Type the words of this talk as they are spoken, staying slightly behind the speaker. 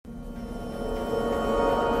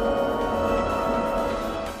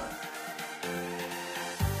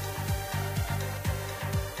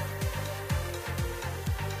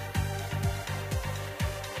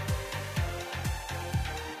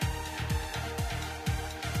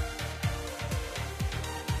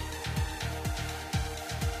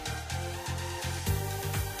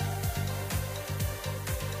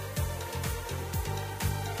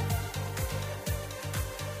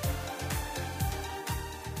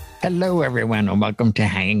Hello, everyone, and welcome to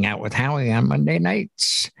Hanging Out with Howie on Monday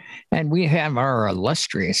nights. And we have our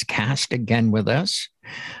illustrious cast again with us.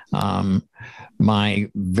 My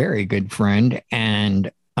very good friend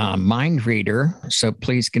and mind reader. So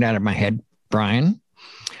please get out of my head, Brian.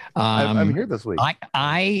 I'm here this week.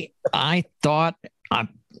 I thought,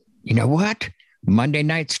 you know what? Monday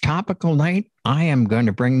night's topical night. I am going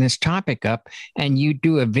to bring this topic up, and you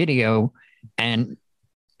do a video and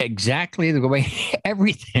exactly the way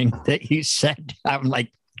everything that you said. I'm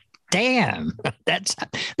like, damn, that's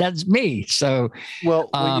me. So,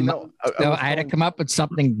 I had to come up with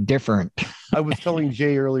something different. I was telling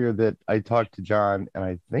Jay earlier that I talked to John, and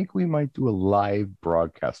I think we might do a live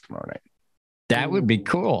broadcast tomorrow night. That would be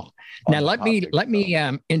cool. Now let me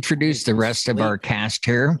introduce the rest of our cast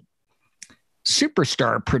here.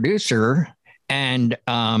 Superstar producer and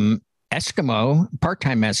Eskimo,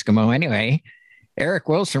 part-time Eskimo anyway, Eric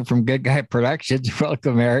Wilson from Good Guy Productions.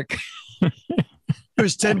 Welcome, Eric. It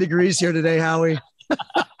was 10 degrees here today, Howie.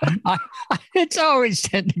 It's always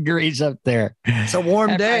 10 degrees up there. It's a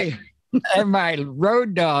warm day. And my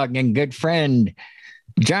road dog and good friend,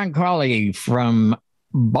 John Cawley from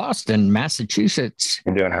Boston, Massachusetts.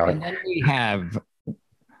 I'm doing, Howie. And then we have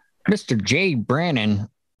Mr. Jay Brannon,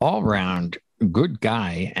 all-round good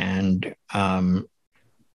guy and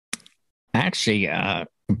actually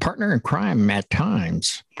partner in crime at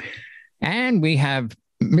times. And we have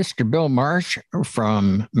Mr. Bill Marsh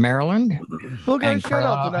from Maryland. Look at shout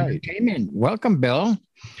out tonight. Entertainment. Welcome, Bill.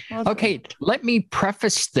 Awesome. Okay, let me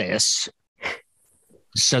preface this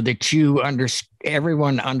so that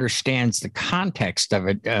everyone understands the context of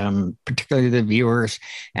it, particularly the viewers.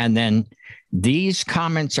 And then these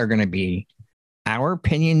comments are going to be our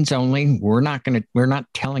opinions only. We're not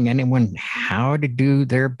telling anyone how to do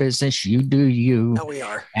their business. You do you. No, we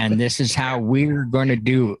are. And this is how we're going to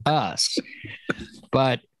do us.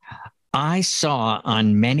 But I saw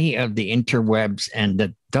on many of the interwebs and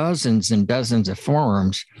the dozens and dozens of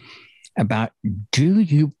forums about, do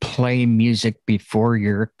you play music before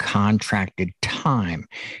your contracted time?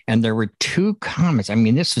 And there were two comments. I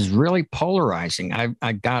mean, this is really polarizing.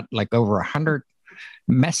 I got like over 100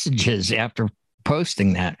 messages after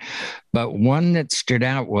posting that, but one that stood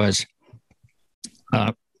out was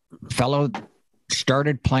a fellow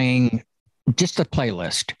started playing just a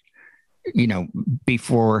playlist,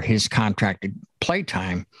 before his contracted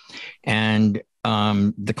playtime, and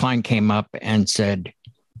the client came up and said,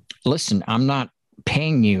 listen, I'm not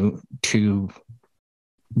paying you to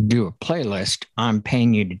do a playlist, I'm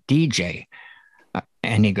paying you to DJ.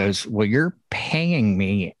 And he goes, well, you're paying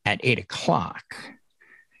me at 8:00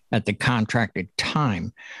 at the contracted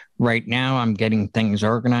time. Right now, I'm getting things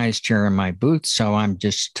organized here in my booth, so I'm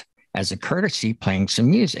just, as a courtesy, playing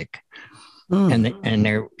some music. And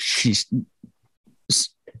she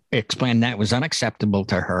explained that was unacceptable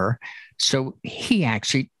to her. So he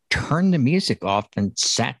actually turned the music off and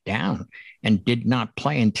sat down and did not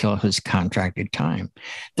play until his contracted time.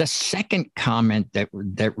 The second comment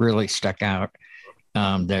that really stuck out,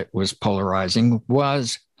 that was polarizing,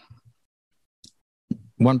 was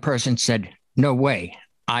one person said, no way,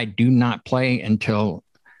 I do not play until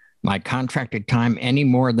my contracted time any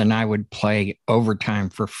more than I would play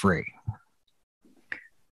overtime for free.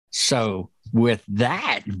 So with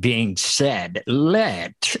that being said,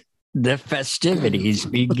 let the festivities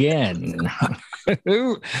begin.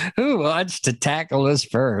 Who wants to tackle this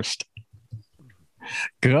first?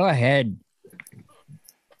 Go ahead.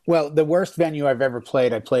 Well, the worst venue I've ever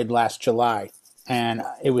played, I played last July. And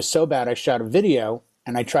it was so bad, I shot a video.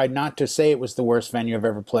 And I tried not to say it was the worst venue I've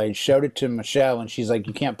ever played. Showed it to Michelle, and she's like,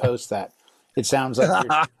 you can't post that. It sounds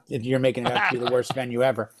like you're making it out to be the worst venue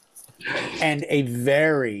ever. And a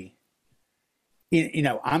very,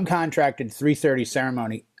 I'm contracted 3:30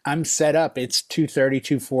 ceremony. I'm set up. It's 2:30,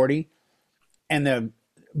 2:40. And the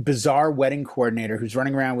bizarre wedding coordinator who's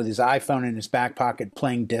running around with his iPhone in his back pocket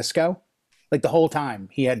playing disco, like the whole time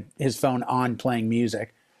he had his phone on playing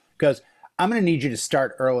music, goes, I'm going to need you to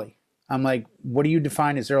start early. I'm like, what do you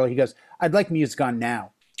define as early? He goes, I'd like music on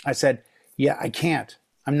now. I said, yeah, I can't.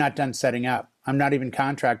 I'm not done setting up. I'm not even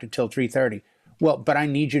contracted till 3:30. Well, but I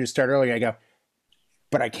need you to start early. I go,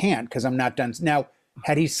 but I can't because I'm not done. Now,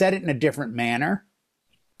 had he said it in a different manner,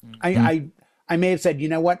 I may have said, you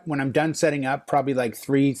know what? When I'm done setting up, probably like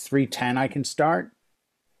 3:10 I can start.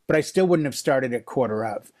 But I still wouldn't have started at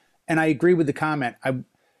 1:15. And I agree with the comment.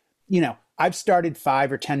 I've started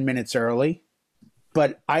 5 or 10 minutes early.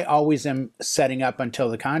 But I always am setting up until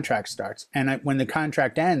the contract starts. And when the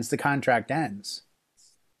contract ends, the contract ends.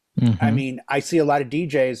 Mm-hmm. I mean, I see a lot of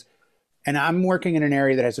DJs, and I'm working in an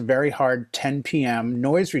area that has a very hard 10 p.m.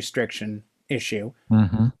 noise restriction issue.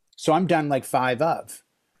 Mm-hmm. So I'm done like 5 of.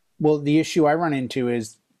 Well, the issue I run into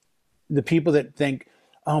is the people that think,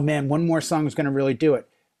 oh man, one more song is going to really do it.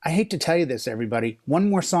 I hate to tell you this, everybody. One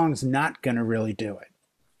more song's not going to really do it.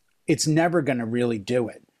 It's never going to really do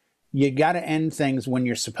it. You got to end things when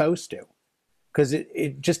you're supposed to, because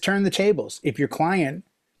it just turned the tables. If your client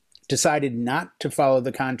decided not to follow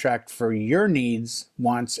the contract for your needs,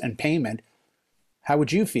 wants, and payment, how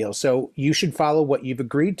would you feel? So you should follow what you've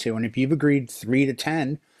agreed to. And if you've agreed 3 to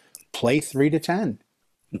 10, play 3 to 10.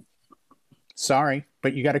 Sorry,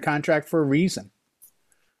 but you got a contract for a reason.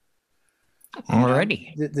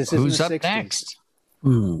 Alrighty. This Who's isn't up the 60s. next?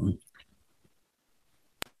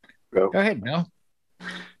 Go ahead, Bill.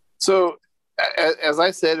 So, as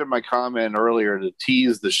I said in my comment earlier to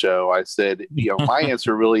tease the show, I said, my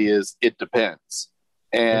answer really is it depends.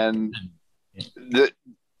 And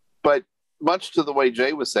but much to the way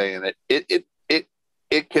Jay was saying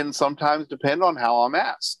it can sometimes depend on how I'm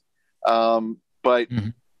asked. But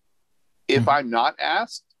if I'm not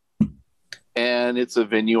asked and it's a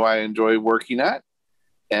venue I enjoy working at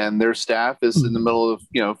and their staff is in the middle of,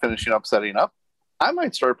 finishing up, setting up, I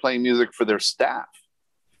might start playing music for their staff.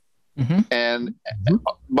 And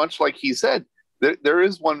much like he said, there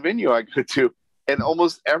is one venue I go to, and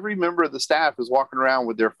almost every member of the staff is walking around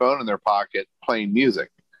with their phone in their pocket playing music.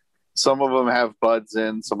 Some of them have buds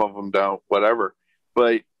in, some of them don't, whatever.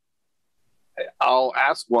 But I'll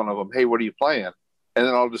ask one of them, hey, what are you playing? And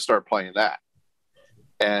then I'll just start playing that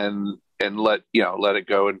and let it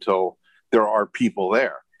go until there are people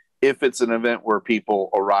there. If it's an event where people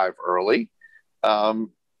arrive early,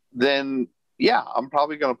 then yeah, I'm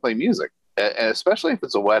probably going to play music, especially if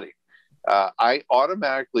it's a wedding. I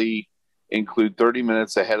automatically include 30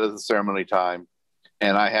 minutes ahead of the ceremony time,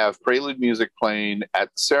 and I have prelude music playing at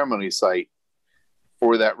the ceremony site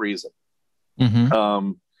for that reason. And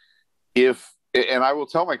I will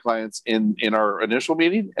tell my clients in our initial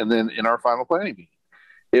meeting and then in our final planning meeting,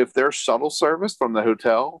 if their shuttle service from the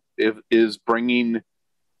hotel is bringing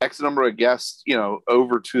X number of guests,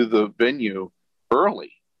 over to the venue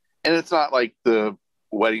early, and it's not like the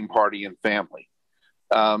wedding party and family,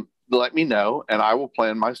 let me know, and I will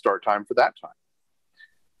plan my start time for that time.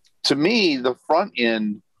 To me, the front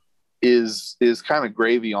end is kind of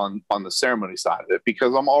gravy on the ceremony side of it,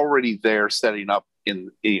 because I'm already there setting up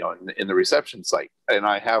in the reception site, and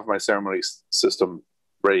I have my ceremony system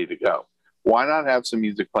ready to go. Why not have some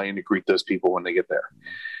music playing to greet those people when they get there?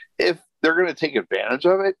 If they're going to take advantage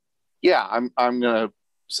of it, yeah, I'm going to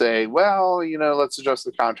say, well, let's adjust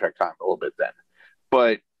the contract time a little bit then.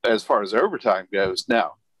 But as far as overtime goes,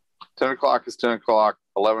 no. 10 o'clock is 10 o'clock,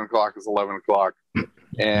 11 o'clock is 11 o'clock.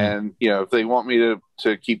 And, if they want me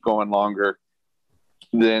to keep going longer,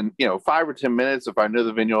 then, 5 or 10 minutes, if I know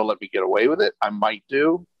the venue will let me get away with it, I might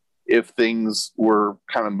do. If things were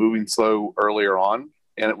kind of moving slow earlier on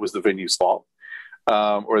and it was the venue's fault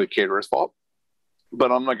or the caterer's fault,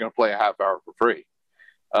 but I'm not going to play a half hour for free.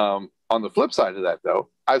 On the flip side of that, though,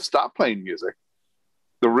 I've stopped playing music.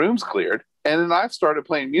 The room's cleared, and then I've started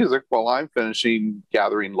playing music while I'm finishing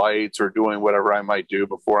gathering lights or doing whatever I might do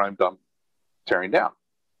before I'm done tearing down.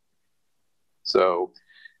 So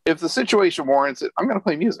if the situation warrants it, I'm going to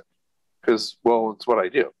play music because, well, it's what I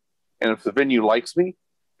do. And if the venue likes me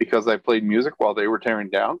because I played music while they were tearing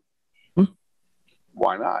down,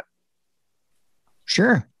 why not?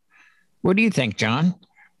 Sure. What do you think, John?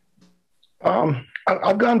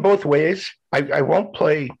 I've gone both ways. I won't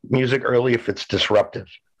play music early if it's disruptive.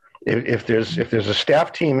 If there's a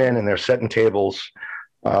staff team in and they're setting tables,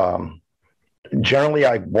 generally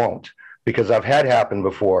I won't, because I've had happen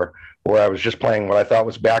before where I was just playing what I thought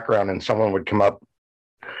was background and someone would come up,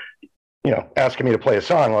 asking me to play a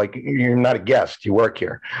song. Like, you're not a guest, you work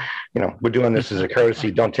here. We're doing this as a courtesy.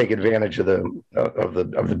 Don't take advantage of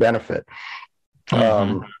the benefit.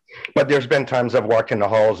 But there's been times I've walked into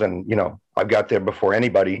halls and, I've got there before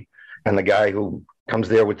anybody, and the guy who comes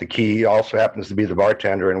there with the key also happens to be the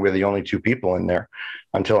bartender, and we're the only 2 people in there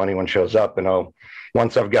until anyone shows up. And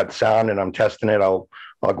once I've got sound and I'm testing it, I'll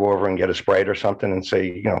go over and get a Sprite or something and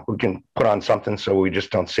say, we can put on something so we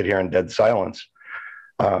just don't sit here in dead silence.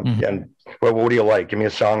 And well, what do you like? Give me a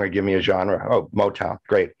song or give me a genre. Oh, Motown.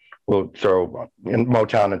 Great. We'll throw in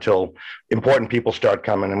Motown until important people start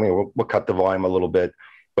coming, and we'll cut the volume a little bit.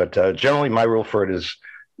 But generally, my rule for it is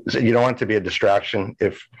you don't want it to be a distraction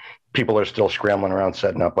if people are still scrambling around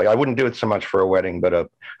setting up. Like, I wouldn't do it so much for a wedding, but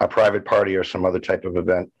a private party or some other type of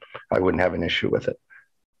event, I wouldn't have an issue with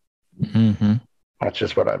it. That's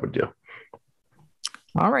just what I would do.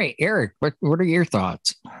 All right, Eric, what are your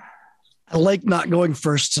thoughts? I like not going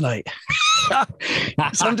first tonight.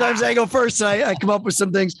 Sometimes I go first. I come up with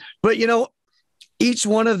some things, but each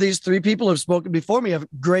one of these three people who have spoken before me have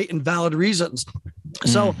great and valid reasons.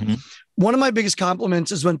 So one of my biggest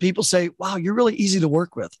compliments is when people say, wow, you're really easy to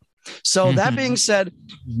work with. So that being said,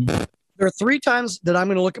 there are 3 times that I'm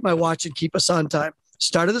going to look at my watch and keep us on time.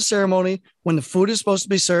 Start of the ceremony, when the food is supposed to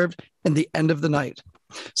be served, and the end of the night.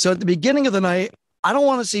 So at the beginning of the night, I don't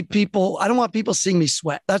want people seeing me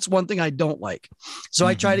sweat. That's one thing I don't like. So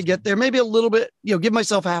I try to get there maybe a little bit, give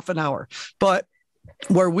myself half an hour. But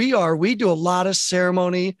where we are, we do a lot of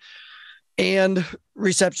ceremony and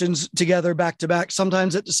receptions together back to back,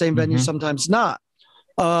 sometimes at the same venue, sometimes not.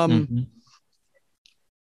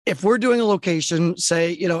 If we're doing a location,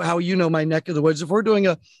 say, how my neck of the woods, if we're doing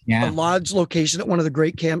a lodge location at one of the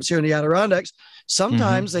great camps here in the Adirondacks,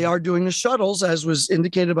 sometimes they are doing the shuttles, as was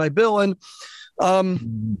indicated by Bill, and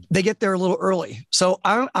they get there a little early. So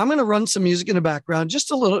I'm going to run some music in the background, just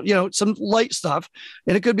a little, some light stuff.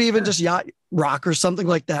 And it could be even just yacht rock or something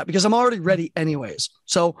like that, because I'm already ready anyways.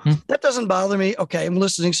 So that doesn't bother me. Okay, I'm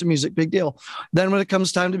listening to music, big deal. Then when it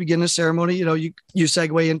comes time to begin the ceremony, you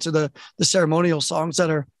segue into the ceremonial songs that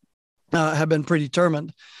are have been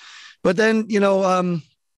predetermined. But then,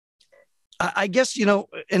 I guess,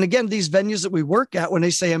 and again, these venues that we work at, when they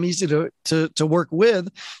say I'm easy to work with,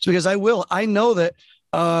 it's because I know that,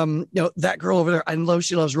 that girl over there, I know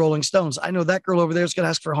she loves Rolling Stones. I know that girl over there is going to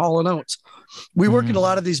ask for Hall & Oates. We work at a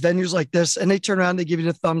lot of these venues like this, and they turn around, they give you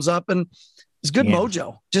the thumbs up, and it's good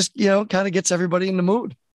mojo. Just, kind of gets everybody in the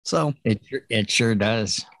mood. So it sure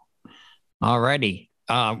does. All righty.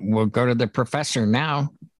 We'll go to the professor now.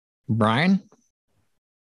 Brian?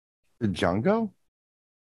 Did John go?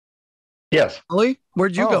 Yes. Ollie,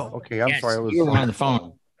 where'd you go? Okay, I'm sorry. You were on the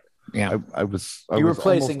phone. Yeah, I was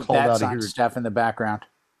replacing called that out of song here. stuff in the background.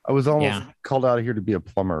 I was almost called out of here to be a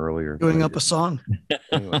plumber earlier. Doing up a song.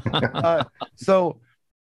 Anyway. So,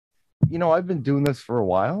 I've been doing this for a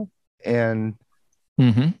while, and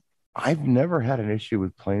I've never had an issue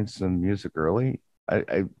with playing some music early.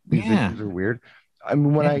 These issues are weird. I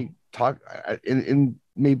mean, when I talk, and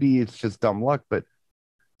maybe it's just dumb luck, but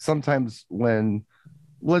sometimes when,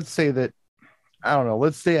 let's say that, I don't know,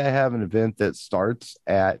 let's say I have an event that starts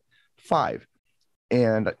at 5,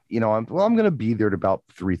 and I'm going to be there at about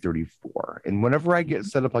 3:34, and whenever I get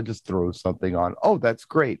set up, I just throw something on. Oh, that's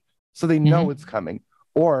great, so they know it's coming.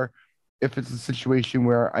 Or if it's a situation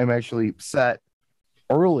where I'm actually set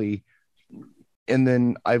early, and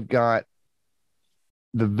then I've got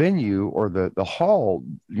the venue or the hall,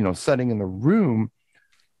 setting in the room,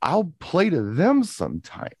 I'll play to them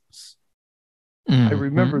sometimes. I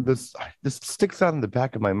remember this sticks out in the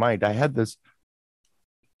back of my mind. I had this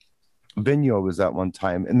venue I was at one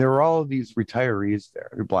time, and there were all of these retirees there,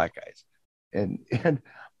 they're black guys, and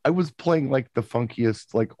I was playing like the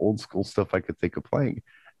funkiest, like old school stuff I could think of playing,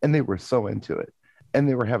 and they were so into it, and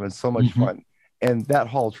they were having so much fun, and that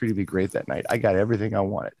hall treated me great that night. I got everything I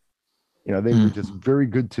wanted. They were just very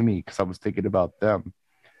good to me because I was thinking about them.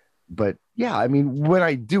 But yeah, I mean, when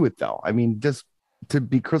I do it though, I mean, just to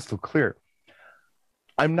be crystal clear,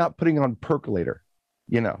 I'm not putting on Percolator,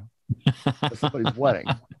 at somebody's wedding.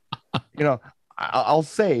 I'll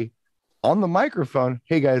say on the microphone,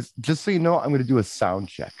 hey guys, just so you know, I'm going to do a sound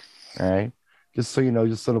check. All right. Just so you know,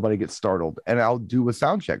 just so nobody gets startled. And I'll do a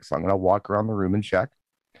sound check song, and I'll walk around the room and check.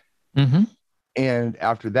 And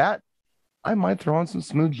after that, I might throw on some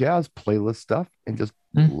smooth jazz playlist stuff and just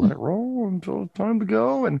let it roll until it's time to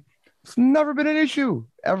go. And it's never been an issue,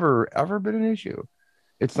 ever been an issue.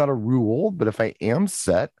 It's not a rule, but if I am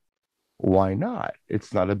set, why not?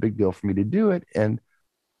 It's not a big deal for me to do it. And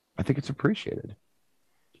I think it's appreciated.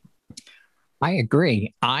 I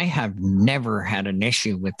agree. I have never had an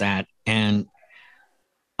issue with that. And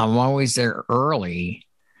I'm always there early,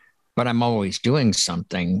 but I'm always doing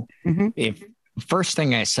something. If first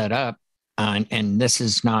thing I set up, and this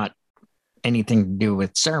is not anything to do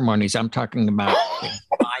with ceremonies, I'm talking about in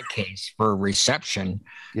my case for a reception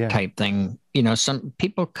type thing. Some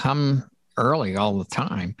people come early all the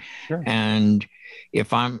time. And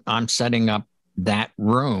if I'm setting up that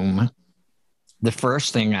room, the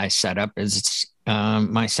first thing I set up is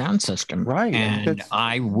my sound system. Right. And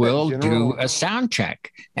I will do a sound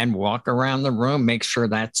check and walk around the room, make sure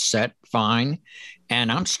that's set fine.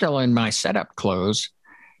 And I'm still in my setup clothes.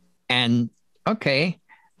 And okay,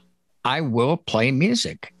 I will play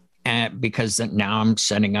music because now I'm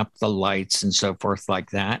setting up the lights and so forth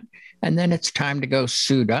like that. And then it's time to go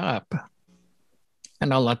suit up.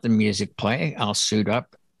 And I'll let the music play. I'll suit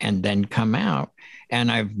up and then come out. And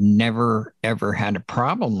I've never, ever had a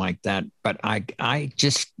problem like that. But I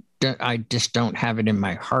just don't have it in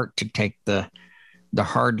my heart to take the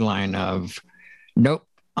hard line of, nope,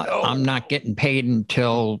 I'm not getting paid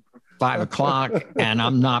until 5 o'clock and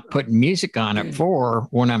I'm not putting music on at 4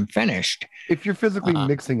 when I'm finished. If you're physically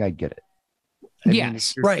mixing, I get it.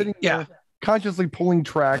 Yes. Right. Yeah. Consciously pulling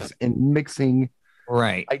tracks and mixing.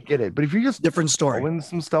 Right. I get it. But if you're just different story, throwing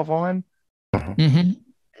some stuff on,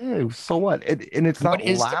 so what? And it's not what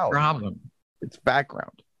is loud. The problem? It's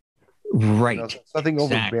background. Right. It's nothing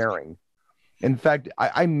overbearing. In fact,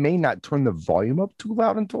 I may not turn the volume up too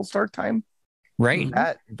loud until start time. Right.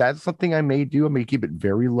 That's something I may do. I may keep it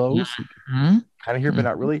very low, so you can kind of hear, but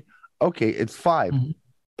not really. Okay, it's 5.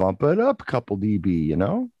 Bump it up a couple dB,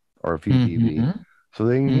 or a few dB, so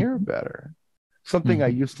they can hear better. Something I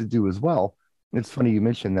used to do as well. It's funny you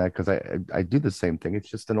mentioned that because I do the same thing. It's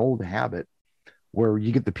just an old habit where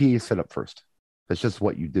you get the PA set up first. That's just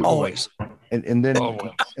what you do. Always. And then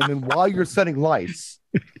while you're setting lights,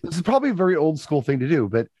 this is probably a very old school thing to do,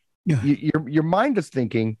 but your mind is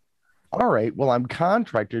thinking, all right, well, I'm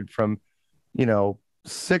contracted from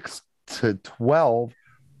 6 to 12.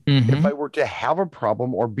 If I were to have a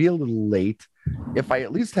problem or be a little late, if I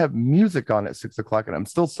at least have music on at 6 o'clock and I'm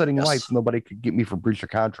still setting lights, nobody could get me for breach of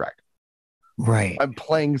contract. Right. I'm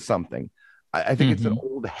playing something. I think it's an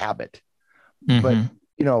old habit, but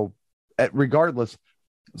regardless.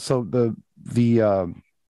 So the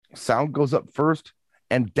sound goes up first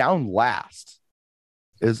and down last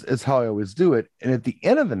is how I always do it. And at the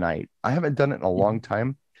end of the night, I haven't done it in a long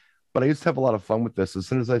time, but I used to have a lot of fun with this. As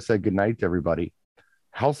soon as I said goodnight to everybody,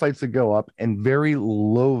 house lights would go up and very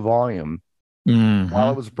low volume. While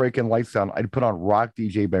I was breaking lights down, I'd put on Rock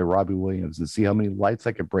DJ by Robbie Williams and see how many lights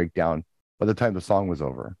I could break down by the time the song was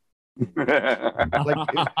over.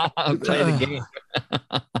 I'll play the game.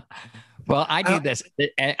 Well, I do this.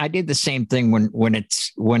 I did the same thing when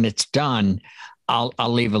it's done. I'll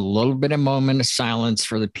leave a little bit of moment of silence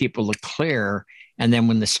for the people to clear, and then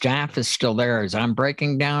when the staff is still there as I'm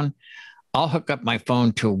breaking down, I'll hook up my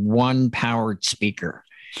phone to one powered speaker,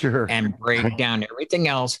 and break down everything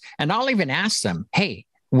else. And I'll even ask them, "Hey,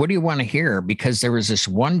 what do you want to hear?" Because there was this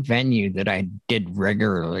one venue that I did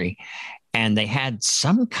regularly, and they had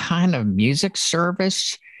some kind of music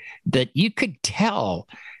service that you could tell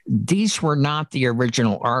these were not the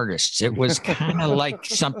original artists. It was kind of like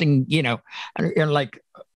something, like,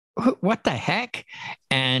 what the heck?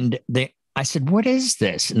 And I said, what is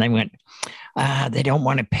this? And they went, they don't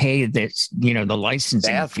want to pay this, the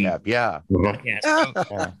licensing fee.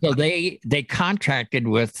 So they contracted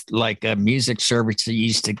with like a music service that you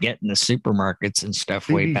used to get in the supermarkets and stuff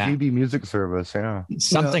way back. CBGB music service,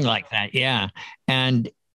 something like that, And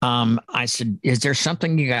I said, "Is there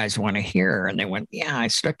something you guys want to hear?" And they went, "Yeah." I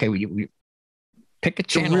said, "Okay, we pick a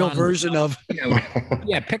channel." The real version of,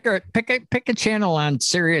 pick a channel on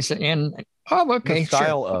Sirius, and okay, the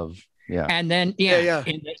style of, and then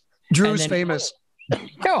Drew's famous.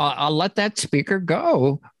 I'll let that speaker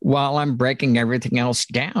go while I'm breaking everything else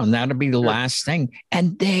down. That'll be the last thing,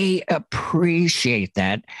 and they appreciate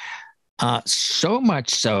that so much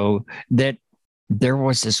so that. There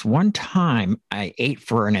was this one time I ate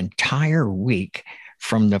for an entire week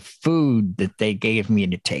from the food that they gave me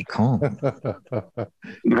to take home.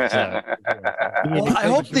 I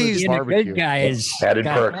hope these good guys added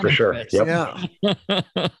perk for sure. Yep. Yeah.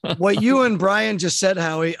 What you and Brian just said,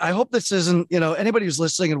 Howie, I hope this isn't, anybody who's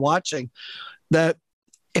listening and watching, that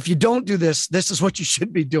if you don't do this, this is what you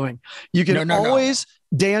should be doing. You can always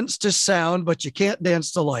dance to sound, but you can't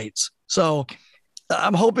dance to lights. So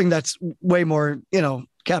I'm hoping that's way more,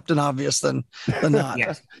 Captain Obvious than not.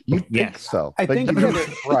 You think so? I think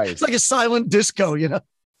it's like a silent disco,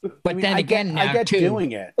 But then again, I get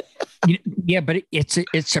doing it. But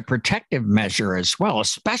it's a protective measure as well,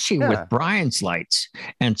 especially with Brian's lights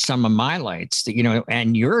and some of my lights,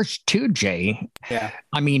 and yours too, Jay. Yeah.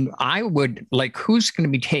 I mean, I would who's going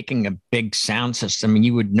to be taking a big sound system, and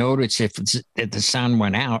you would notice if the sound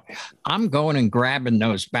went out. I'm going and grabbing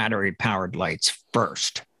those battery powered lights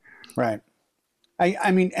first. Right.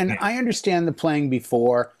 I mean, and I understand the playing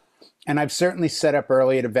before, and I've certainly set up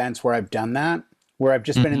early at events where I've done that. Where I've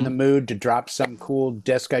just been in the mood to drop some cool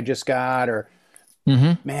disc I just got, or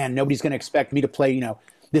man, nobody's going to expect me to play,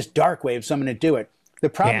 this dark wave, so I'm going to do it. The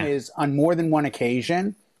problem is, on more than one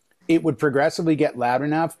occasion, it would progressively get loud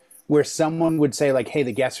enough where someone would say, like, "Hey,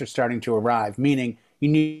 the guests are starting to arrive," meaning you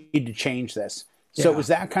need to change this. So it was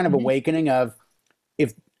that kind of awakening of,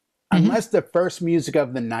 unless the first music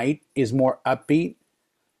of the night is more upbeat,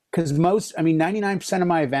 because 99% of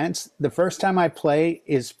my events, the first time I play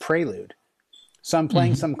is prelude. So I'm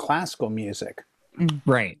playing some classical music.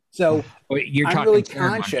 Right. So you're I'm really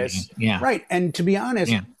conscious. Yeah. Right. And to be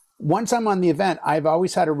honest, once I'm on the event, I've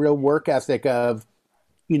always had a real work ethic of,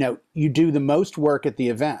 you do the most work at the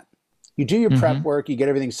event. You do your prep work, you get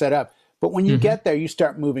everything set up. But when you get there, you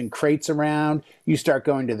start moving crates around, you start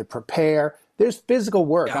going to the prepare. There's physical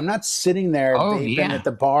work. Yeah. I'm not sitting there vaping at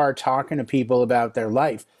the bar talking to people about their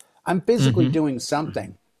life. I'm physically doing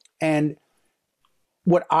something. And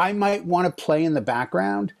what I might want to play in the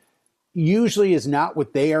background usually is not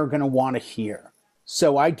what they are going to want to hear.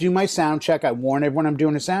 So I do my sound check. I warn everyone I'm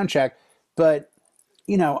doing a sound check. But,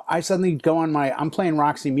 you know, I suddenly go on I'm playing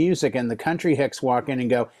Roxy Music and the country hicks walk in and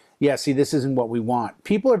go, yeah, see, this isn't what we want.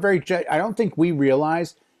 People are very, I don't think we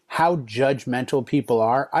realize how judgmental people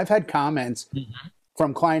are. I've had comments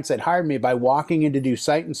from clients that hired me by walking in to do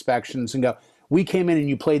site inspections and go, we came in and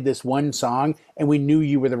you played this one song and we knew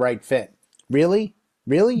you were the right fit. Really?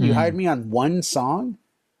 Really? You hired me on one song?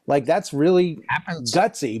 Like, that's really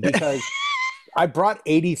gutsy because I brought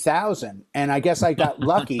 80,000 and I guess I got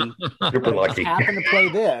lucky. Super lucky. Happened to play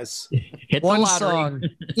this. Hit one song.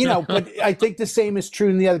 You know, but I think the same is true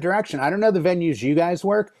in the other direction. I don't know the venues you guys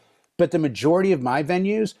work, but the majority of my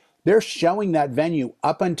venues, they're showing that venue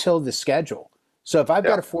up until the schedule. So if I've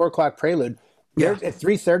got a 4 o'clock prelude, at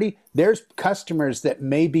 3:30, there's customers that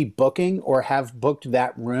may be booking or have booked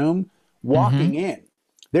that room walking in.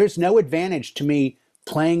 There's no advantage to me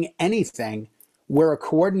playing anything where a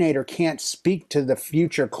coordinator can't speak to the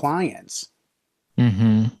future clients.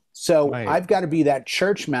 So I've got to be that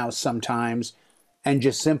church mouse sometimes and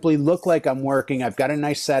just simply look like I'm working. I've got a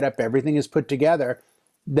nice setup. Everything is put together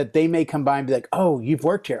that they may come by and be like, oh, you've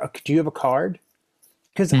worked here. Do you have a card?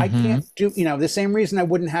 Because I can't do, you know, the same reason I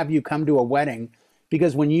wouldn't have you come to a wedding,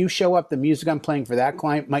 because when you show up, the music I'm playing for that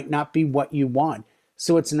client might not be what you want.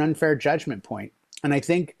 So it's an unfair judgment point. And I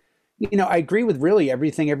think, you know, I agree with really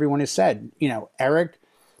everything everyone has said. You know, Eric,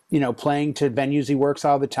 you know, playing to venues he works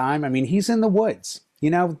all the time. I mean, he's in the woods. You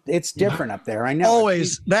know, it's different up there. I know.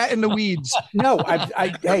 Always that in the weeds. No,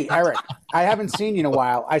 hey, Eric, I haven't seen you in a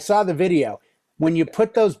while. I saw the video. When you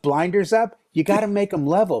put those blinders up, you got to make them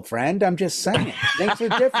level, friend. I'm just saying. Things are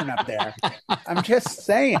different up there. I'm just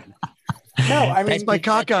saying. No, I mean, that's my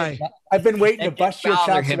cockeye. I've been waiting to bust your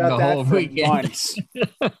chops about that for months.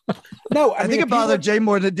 No, I think it bothered Jay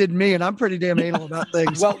more than it did me, and I'm pretty damn anal about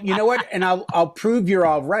things. Well, you know what? And I'll prove you're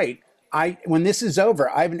all right. When this is over,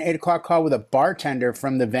 I have an 8 o'clock call with a bartender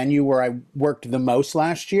from the venue where I worked the most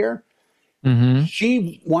last year.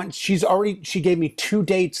 She gave me 2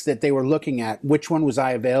 dates that they were looking at. Which one was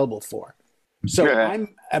I available for? So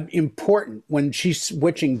I'm important when she's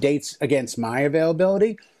switching dates against my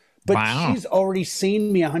availability. But she's already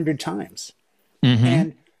seen me 100 times.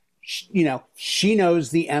 And, you know, she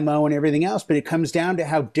knows the MO and everything else, but it comes down to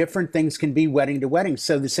how different things can be wedding to wedding.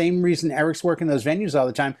 So the same reason Eric's working those venues all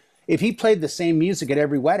the time, if he played the same music at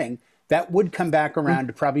every wedding, that would come back around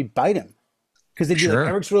to probably bite him. Because they'd be like,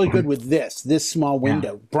 Eric's really good with this small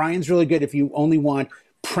window. Brian's really good if you only want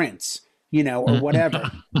Prince, you know, or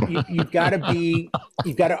whatever. You've got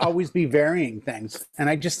to always be varying things. And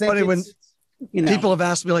I just think you know, people have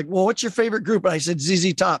asked me like, well, what's your favorite group? And I said,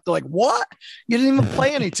 ZZ Top. They're like, what? You didn't even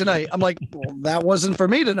play any tonight. I'm like, well, that wasn't for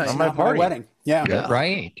me tonight. On my wedding. Yeah.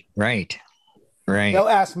 Right. They'll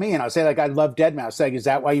ask me and I'll say, like, I love Deadmau5. Like, is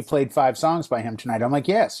that why you played 5 songs by him tonight? I'm like,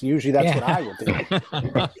 yes, usually that's what I would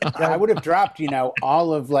do. I would have dropped, you know,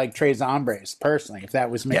 all of like Tres Hombres personally, if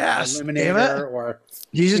that was me. Eliminator or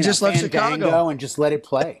Jesus just left Chicago and just let it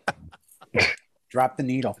play. Drop the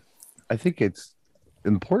needle. I think it's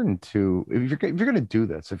important to, if you're going to do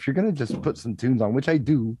this, if you're going to just put some tunes on, which I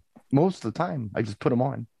do most of the time, I just put them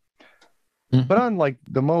on. But on like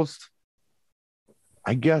the most,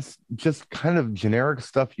 I guess, just kind of generic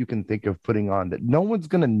stuff you can think of putting on that no one's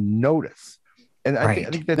going to notice. And I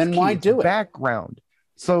think that's then why do it? Background.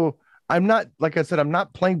 So I'm not, like I said, I'm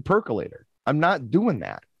not playing Percolator. I'm not doing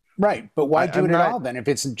that. Right. But why do it at all then if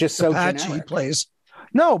it's just so generic? Plays.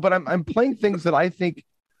 No, but I'm playing things that I think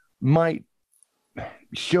might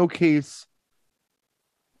showcase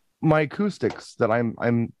my acoustics that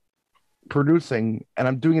I'm producing, and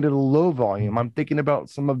I'm doing it at a low volume. I'm thinking about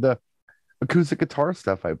some of the acoustic guitar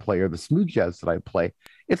stuff I play or the smooth jazz that I play.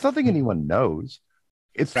 It's nothing anyone knows.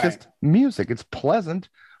 It's just music. It's pleasant,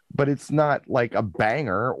 but it's not like a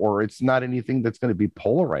banger, or it's not anything that's going to be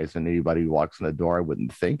polarizing anybody who walks in the door, I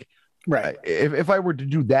wouldn't think. Right. If I were to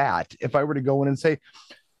do that, if I were to go in and say,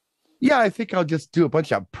 yeah, I think I'll just do a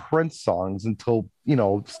bunch of Prince songs until, you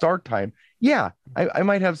know, start time. Yeah, I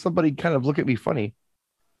might have somebody kind of look at me funny.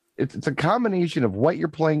 It's a combination of what you're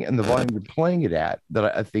playing and the volume you're playing it at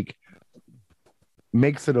that I think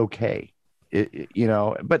makes it okay. You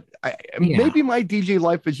know, but maybe my DJ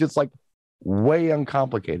life is just like way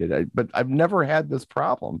uncomplicated. But I've never had this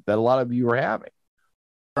problem that a lot of you are having.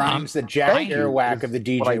 Brian's the Jack Kerouac of the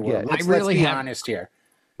DJ world. Let's be honest here.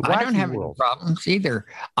 I don't have any problems either.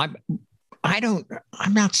 I'm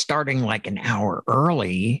not starting like an hour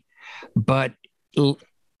early, but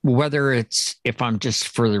whether it's if I'm just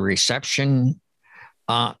for the reception,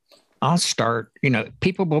 I'll start,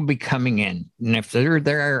 people will be coming in. And if they're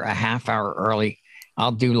there a half hour early,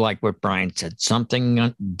 I'll do like what Brian said,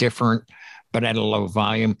 something different, but at a low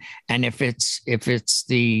volume. And if it's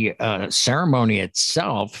the ceremony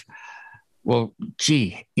itself, well,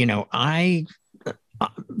 gee, I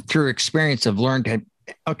through experience have learned to,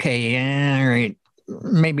 okay, yeah, all right,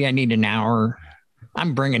 maybe I need an hour.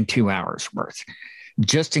 I'm bringing 2 hours worth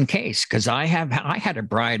just in case, because I had a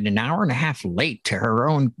bride an hour and a half late to her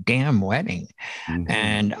own damn wedding. Mm-hmm.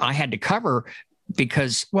 And I had to cover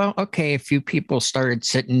because, well, okay, a few people started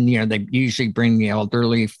sitting, they usually bring the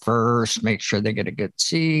elderly first, make sure they get a good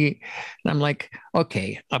seat. And I'm like,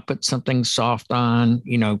 okay, I'll put something soft on,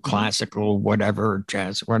 classical, whatever,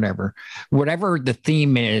 jazz, whatever the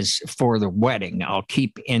theme is for the wedding, I'll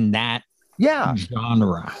keep in that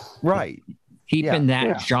genre. Right. Keep in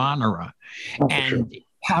that genre. Oh, and sure.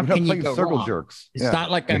 how can you go circle wrong? Jerks? It's not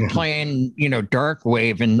like I'm playing, dark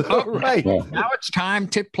wave and right. Now it's time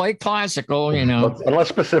to play classical, Unless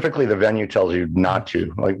specifically the venue tells you not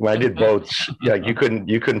to. Like when I did boats, you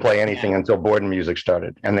couldn't play anything until board and music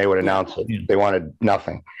started, and they would announce it. They wanted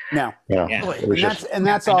nothing. No. And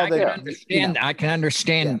that's all I can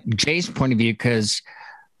understand Jay's point of view because,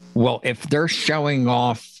 well, if they're showing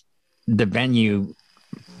off the venue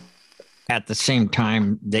at the same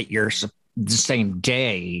time that you're the same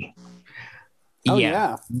day.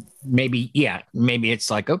 Maybe it's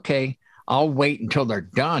like, okay, I'll wait until they're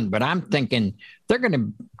done. But I'm thinking they're going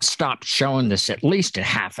to stop showing this at least a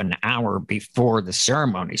half an hour before the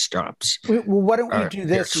ceremony stops. Well, why don't we do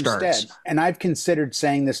this instead? And I've considered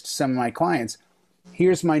saying this to some of my clients.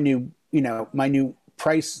 Here's my new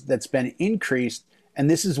price that's been increased. And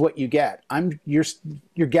this is what you get.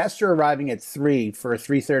 Your guests are arriving at 3 for a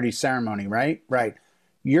 3:30 ceremony, right? Right.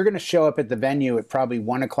 You're going to show up at the venue at probably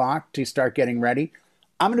 1 o'clock to start getting ready.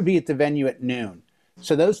 I'm going to be at the venue at noon.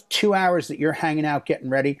 So those 2 hours that you're hanging out getting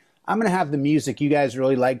ready, I'm going to have the music you guys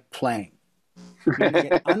really like playing. You're going to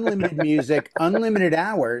get unlimited music, unlimited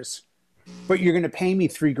hours, but you're going to pay me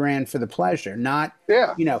 $3,000 for the pleasure, not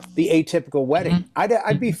the atypical wedding. Mm-hmm.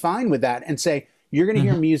 I'd be fine with that and say, you're going to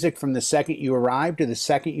hear music from the second you arrive to the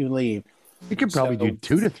second you leave. You could probably do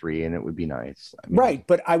 2 to 3 and it would be nice. Right.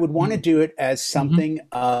 But I would want to do it as something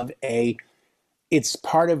of it's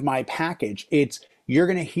part of my package. You're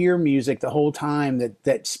going to hear music the whole time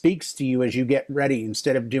that speaks to you as you get ready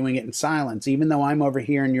instead of doing it in silence, even though I'm over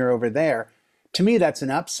here and you're over there. To me, that's an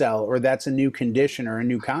upsell or that's a new condition or a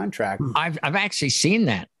new contract. I've actually seen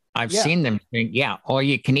that. I've seen them think, all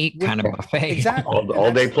you can eat kind of buffet. Exactly.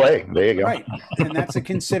 All day play. There you go. Right. And that's a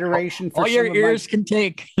consideration for all your ears can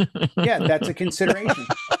take. That's a consideration.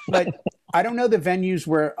 But I don't know the venues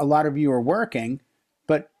where a lot of you are working,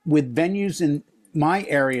 but with venues in my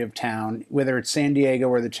area of town, whether it's San Diego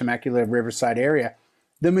or the Temecula Riverside area,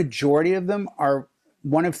 the majority of them are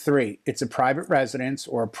one of 3. It's a private residence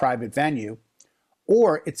or a private venue,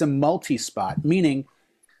 or it's a multi-spot, meaning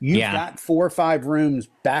you've got 4 or 5 rooms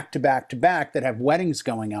back to back to back that have weddings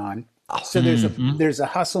going on. So there's a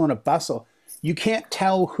hustle and a bustle. You can't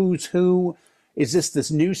tell who's who. Is this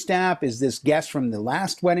new staff? Is this guest from the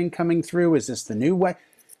last wedding coming through? Is this the new wedding?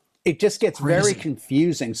 It just gets very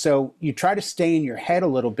confusing. So you try to stay in your head a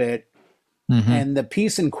little bit and the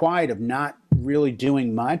peace and quiet of not really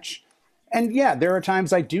doing much. And there are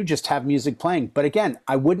times I do just have music playing. But again,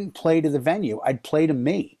 I wouldn't play to the venue. I'd play to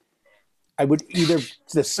me. I would either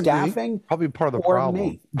the staffing probably part of the or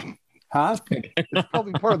problem. Me. Huh? It's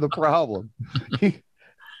probably part of the problem.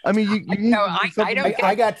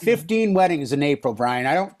 I got 15 weddings in April, Brian.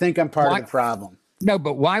 I don't think I'm part of the problem. No,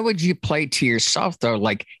 but why would you play to yourself though?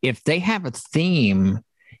 Like if they have a theme.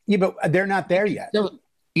 Yeah, but they're not there yet.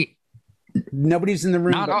 Nobody's in the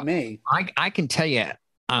room but me. I can tell you,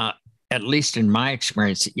 at least in my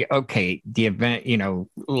experience, okay, the event,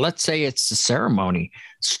 let's say it's the ceremony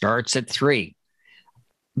starts at 3.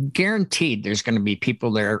 Guaranteed there's going to be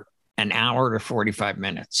people there an hour to 45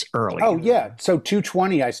 minutes early. Oh, yeah. So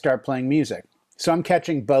 2:20, I start playing music. So I'm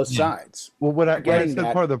catching both sides. Well, what I said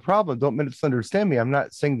part of the problem, don't misunderstand me. I'm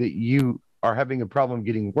not saying that you are having a problem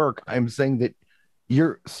getting work. I'm saying that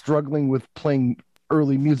you're struggling with playing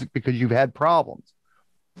early music because you've had problems.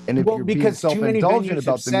 And if you're being self-indulgent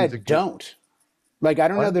about the music, don't. Like, I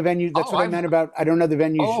don't know the venue. That's what I meant about, I don't know the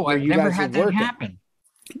venues where you guys are working.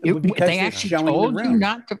 They actually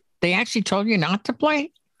told you not to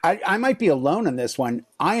play? I might be alone on this one.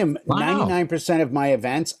 I am 99% of my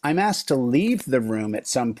events. I'm asked to leave the room at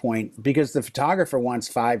some point because the photographer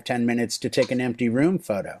wants 5-10 minutes to take an empty room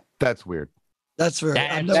photo. That's weird. That's very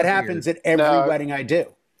that happens at every wedding I do,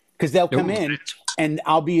 because they'll come in and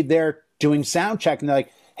I'll be there doing sound check and they're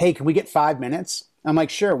like, "Hey, can we get 5 minutes?" I'm like,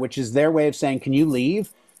 "Sure," which is their way of saying, "Can you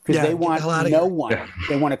leave?" Because they want no one.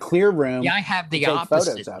 They want a clear room. Yeah, I have the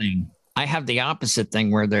opposite thing. I have the opposite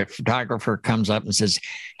thing where the photographer comes up and says,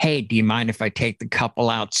 "Hey, do you mind if I take the couple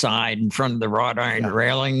outside in front of the wrought iron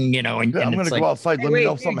railing?" You know, and I'm going to go outside. Let me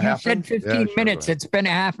know if something happened. You said 15 minutes. It's been a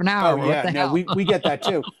half an hour. Oh, yeah, no, we get that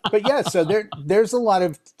too. But yeah, so there's a lot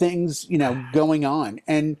of things, going on.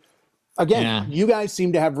 And again, you guys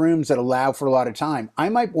seem to have rooms that allow for a lot of time. I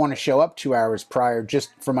might want to show up 2 hours prior just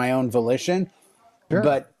for my own volition. Sure.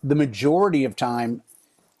 But the majority of time,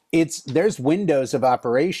 there's windows of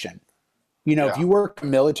operation. If you work a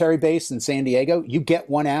military base in San Diego, you get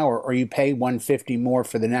 1 hour or you pay $150 more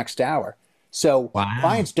for the next hour. So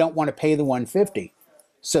clients don't want to pay the $150.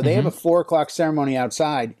 So they have a 4:00 ceremony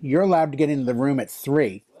outside. You're allowed to get into the room at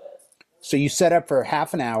 3. So you set up for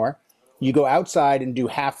half an hour. You go outside and do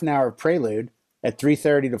half an hour of prelude at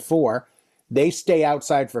 3:30 to 4. They stay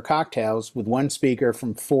outside for cocktails with one speaker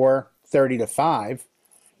from 4:30 to 5.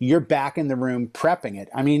 You're back in the room prepping it.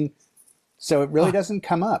 I mean, so it really doesn't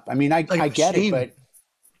come up. I mean, I get it, but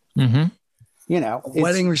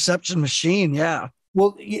wedding reception machine. Yeah.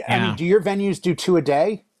 Well, I mean, do your venues do 2 a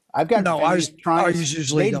day? I've got ours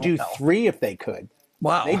usually they do 3 if they could.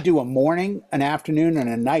 Wow. They do a morning, an afternoon, and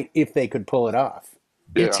a night if they could pull it off.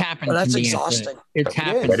 It's happened. Well, that's exhausting. It's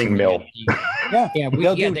happened. Wedding mill. Yeah.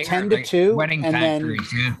 They'll do 10 to 2 wedding and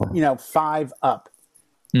factories, then 5 up.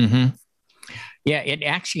 Mm-hmm. Yeah, it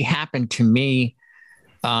actually happened to me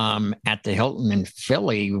at the Hilton in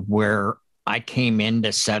Philly, where I came in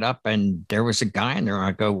to set up and there was a guy in there.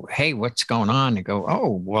 I go, "Hey, what's going on?" I go,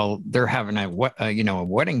 "Oh, well, they're having a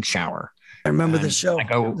wedding shower." I remember the show. I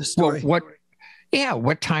go, the story. "Well,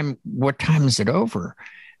 what time is it over?"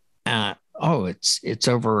 "Oh, it's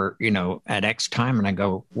over, at X time." And I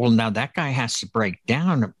go, "Well, now that guy has to break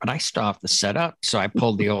down, but I still have to set up." So I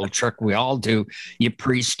pulled the old trick we all do. You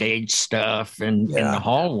pre-stage stuff in the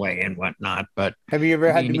hallway and whatnot. But have you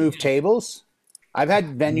ever had to move tables? I've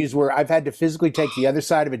had venues where I've had to physically take the other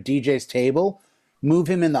side of a DJ's table, move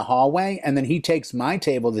him in the hallway, and then he takes my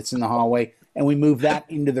table that's in the hallway and we move that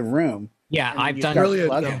into the room. Yeah, I've done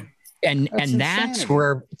it. And that's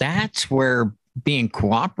where being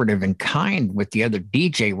cooperative and kind with the other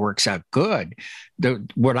DJ works out good.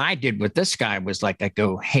 What I did with this guy was I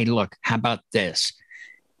go, "Hey, look, how about this?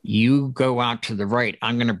 You go out to the right.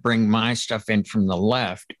 I'm going to bring my stuff in from the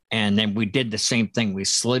left." And then we did the same thing. We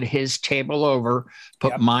slid his table over,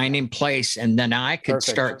 put mine in place, and then I could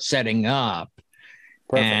start setting up.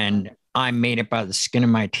 Perfect. And I made it by the skin of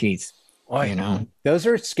my teeth. Those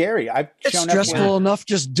are scary. It's stressful enough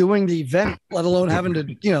just doing the event, let alone having to,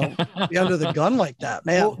 be under the gun like that,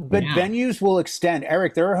 man. Well, but venues will extend.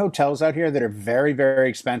 Eric, there are hotels out here that are very, very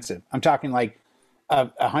expensive. I'm talking like a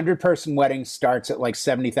 100-person wedding starts at like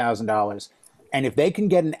 $70,000. And if they can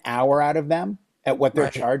get an hour out of them at what they're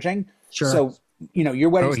charging. Sure. So, your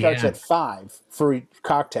wedding starts at 5 for a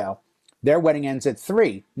cocktail. Their wedding ends at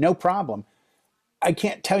 3. No problem. I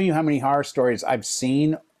can't tell you how many horror stories I've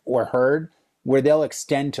seen or heard where they'll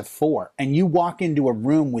extend to 4 and you walk into a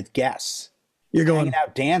room with guests. You're going hanging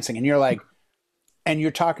out dancing and you're like, and you're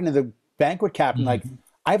talking to the banquet captain, like,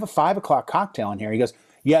 "I have a 5 o'clock cocktail in here." He goes,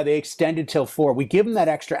 "Yeah, they extended till 4. We give them that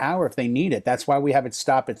extra hour if they need it. That's why we have it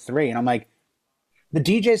stop at 3. And I'm like, the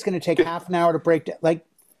DJ's going to take half an hour to break down. Like,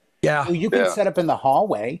 well, you can set up in the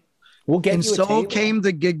hallway. We'll get you a table. And so came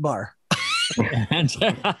the gig bar.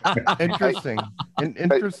 Interesting. And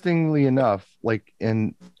interestingly enough, like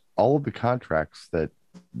in all of the contracts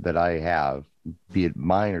that I have, be it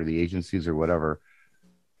mine or the agencies or whatever,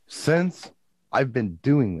 since I've been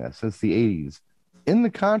doing this since the 80s, in the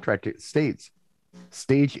contract it states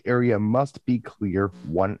stage area must be clear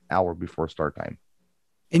 1 hour before start time.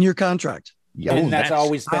 In your contract. Yeah, and that's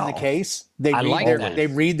always been the case. They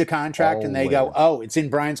read the contract and they go, "Oh, it's in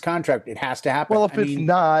Brian's contract. It has to happen." Well, if it's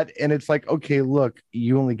not, and it's like, "Okay, look,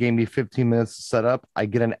 you only gave me 15 minutes to set up. I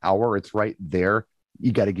get an hour. It's right there.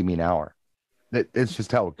 You got to give me an hour." It's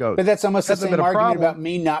just how it goes. But that's almost the same argument about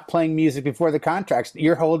me not playing music before the contracts.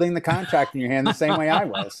 You're holding the contract in your hand the same way I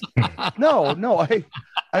was. No,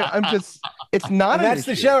 I'm just. It's not. And that's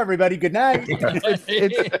the show, everybody. Good night.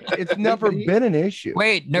 It's never been an issue.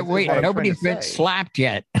 Wait, nobody's been slapped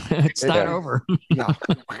yet. It's not over. No.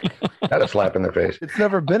 Not a slap in the face. It's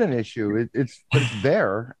never been an issue. It's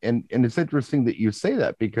there, and it's interesting that you say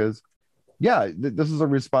that because this is a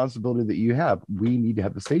responsibility that you have. We need to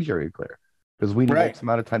have the stage area clear because we need X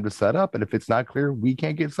amount of time to set up. And if it's not clear, we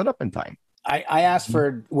can't get set up in time. I asked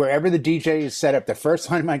for wherever the DJ is set up. The first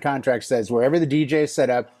line of my contract says wherever the DJ is set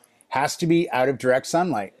up has to be out of direct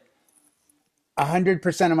sunlight.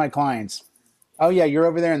 100% of my clients, oh yeah, you're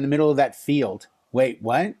over there in the middle of that field. Wait,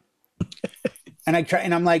 what? And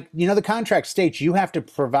I'm like, the contract states you have to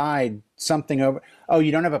provide something over. Oh,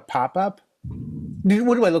 you don't have a pop-up?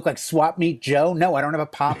 What do I look like, Swap Meet Joe? No, I don't have a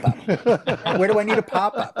pop-up. Where do I need a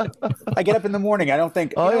pop-up? I get up in the morning. I don't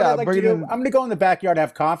think, I'm going to go in the backyard and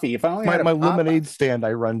have coffee. If I only had my lemonade stand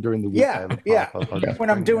I run during the week. Yeah. When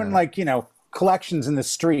I'm doing collections in the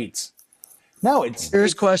streets. No,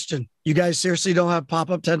 Here's a question. You guys seriously don't have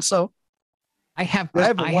pop-up tents, though? I have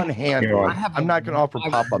one hand. I'm not going to offer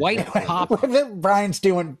pop-up. White pop-up. Brian's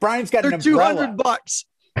got an umbrella. $200.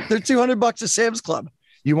 They're $200 at Sam's Club.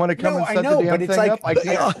 You want to come and set the damn thing up? I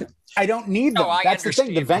can't. I don't need them. That's the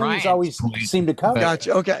thing. The venues always seem to cover.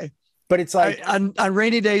 Gotcha. Okay. But it's like on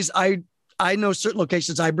rainy days, I know certain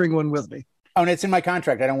locations I bring one with me. Oh, and it's in my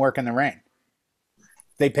contract. I don't work in the rain.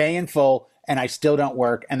 They pay in full, and I still don't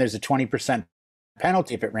work. And there's a 20%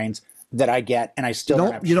 penalty if it rains that I get, and I still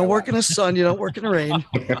don't. Have you don't work in the sun. You don't work in the rain.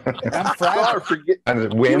 I'm fragile.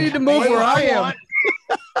 You need to move where I am.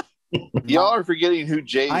 Y'all are forgetting who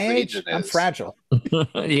Jay's agent is. I'm fragile.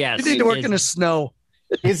 Yes. You need to work in the snow.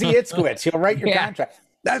 Izzy Itzkowitz. He'll write your contract.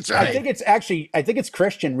 That's right. I think it's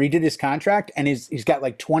Christian redid his contract, and he's got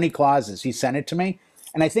like 20 clauses. He sent it to me,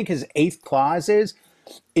 and I think his 8th clause is,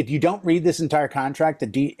 if you don't read this entire contract,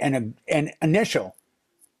 and initial,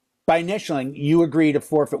 by initialing, you agree to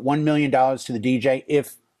forfeit $1 million to the DJ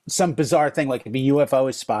if some bizarre thing like if a UFO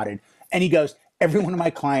is spotted. And he goes, every one of my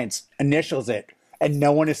clients initials it, and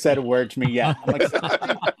no one has said a word to me yet. I'm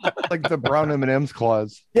like the Brown M&M's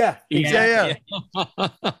clause. Yeah, exactly. Yeah.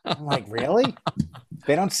 I'm like, really?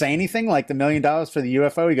 They don't say anything like the $1 million for the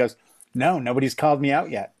UFO? He goes, no, nobody's called me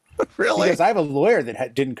out yet. Really? He goes, I have a lawyer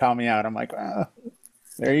that didn't call me out. I'm like,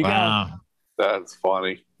 there you go. That's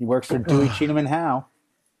funny. He works for Dewey, Cheatham and Howe.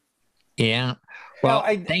 Yeah. Well,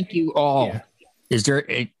 thank you all. Yeah. Is there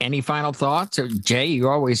any final thoughts? Jay, you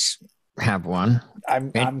always have one.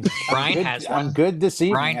 Brian has one. I'm good this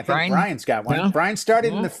evening. I think Brian's got one. Yeah. Brian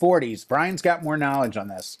started in the 40s. Brian's got more knowledge on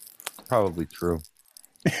this. Probably true.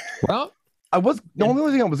 Well, the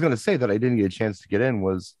only thing I was going to say that I didn't get a chance to get in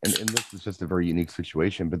was, and this is just a very unique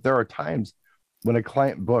situation, but there are times when a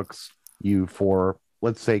client books you for,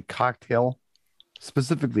 let's say,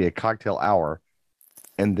 specifically a cocktail hour,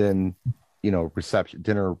 and then,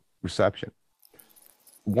 dinner reception.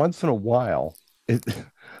 Once in a while,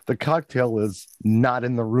 the cocktail is not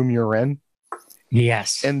in the room you're in.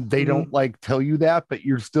 Yes. And they don't tell you that, but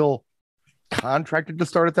you're still contracted to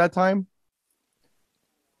start at that time.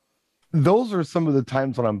 Those are some of the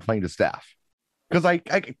times when I'm playing to staff, because I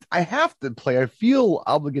have to play. I feel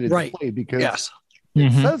obligated to play because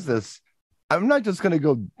it says this. I'm not just going to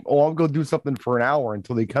go, I'll go do something for an hour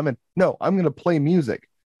until they come in. No, I'm going to play music.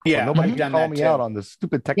 Yeah. So nobody can call me out on this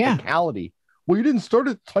stupid technicality. Yeah. Well, you didn't start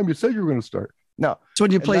at the time you said you were going to start. No. It's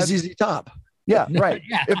when you play ZZ Top. Yeah, right.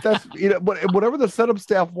 If that's, whatever the setup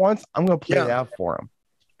staff wants, I'm going to play that for them.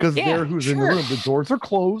 Because they're who's in the room. The doors are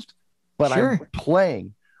closed, but I'm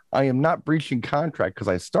playing. I am not breaching contract because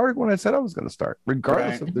I started when I said I was going to start,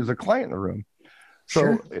 regardless if there's a client in the room.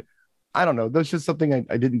 So I don't know. That's just something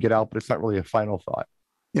I didn't get out, but it's not really a final thought.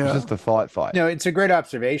 Yeah. It's just a thought. No, it's a great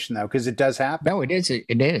observation though, because it does happen. No, it is. It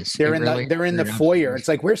is. They're in the foyer. It's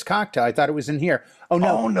like, where's cocktail? I thought it was in here. Oh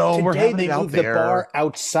no, today they moved the bar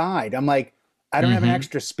outside. I'm like, I don't have an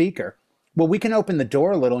extra speaker. Well, we can open the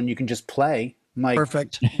door a little and you can just play. I'm like,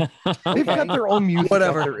 perfect. They've got their own music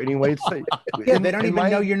out there anyway. They don't even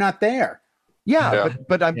know you're not there. Yeah.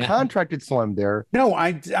 But I'm contracted, so I'm there. No,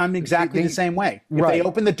 I'm exactly the same way. If they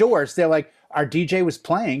open the doors, they're like, our DJ was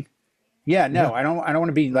playing. Yeah, no, I don't want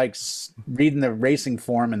to be like reading the racing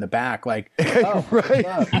form in the back, like, right.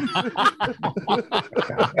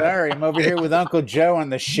 Sorry, I'm over here with Uncle Joe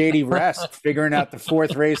on the shady rest, figuring out the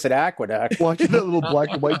 4th race at Aqueduct. Watching that little black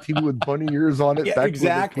and white TV with bunny ears on it. Yeah,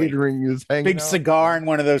 exactly. The catering is hanging big out. Cigar and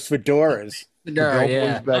one of those fedoras.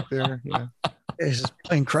 The back there. Yeah. It's just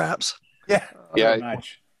playing craps. Yeah. Yeah.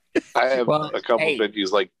 Much. I have a couple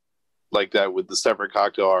venues like that with the separate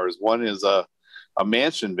cocktail hours. One is a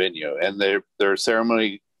mansion venue, and their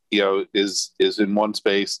ceremony, is in one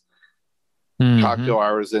space, cocktail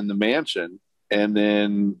hours in the mansion, and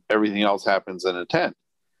then everything else happens in a tent.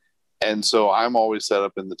 And so I'm always set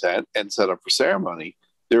up in the tent and set up for ceremony.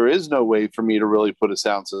 There is no way for me to really put a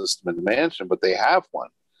sound system in the mansion, but they have one.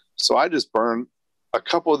 So I just burn a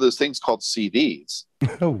couple of those things called CDs.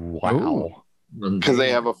 Oh, wow. Because they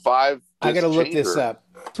have a 5. I got to look this up.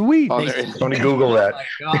 Sweet. Don't Google that.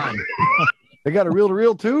 Oh my God. They got a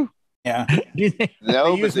reel-to-reel too? Yeah.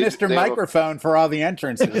 No, they use Mr. Microphone for all the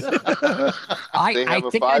entrances. I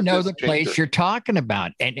think I know the place you're talking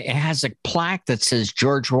about. And it has a plaque that says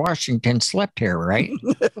George Washington slept here, right?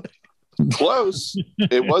 Close.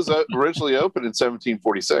 It was originally opened in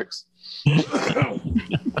 1746.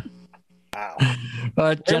 Wow.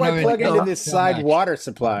 But Where do I plug into this side water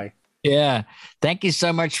supply? Yeah. Thank you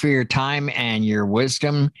so much for your time and your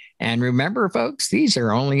wisdom. And remember, folks, these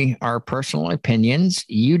are only our personal opinions.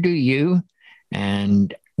 You do you.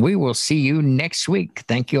 And we will see you next week.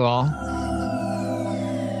 Thank you all.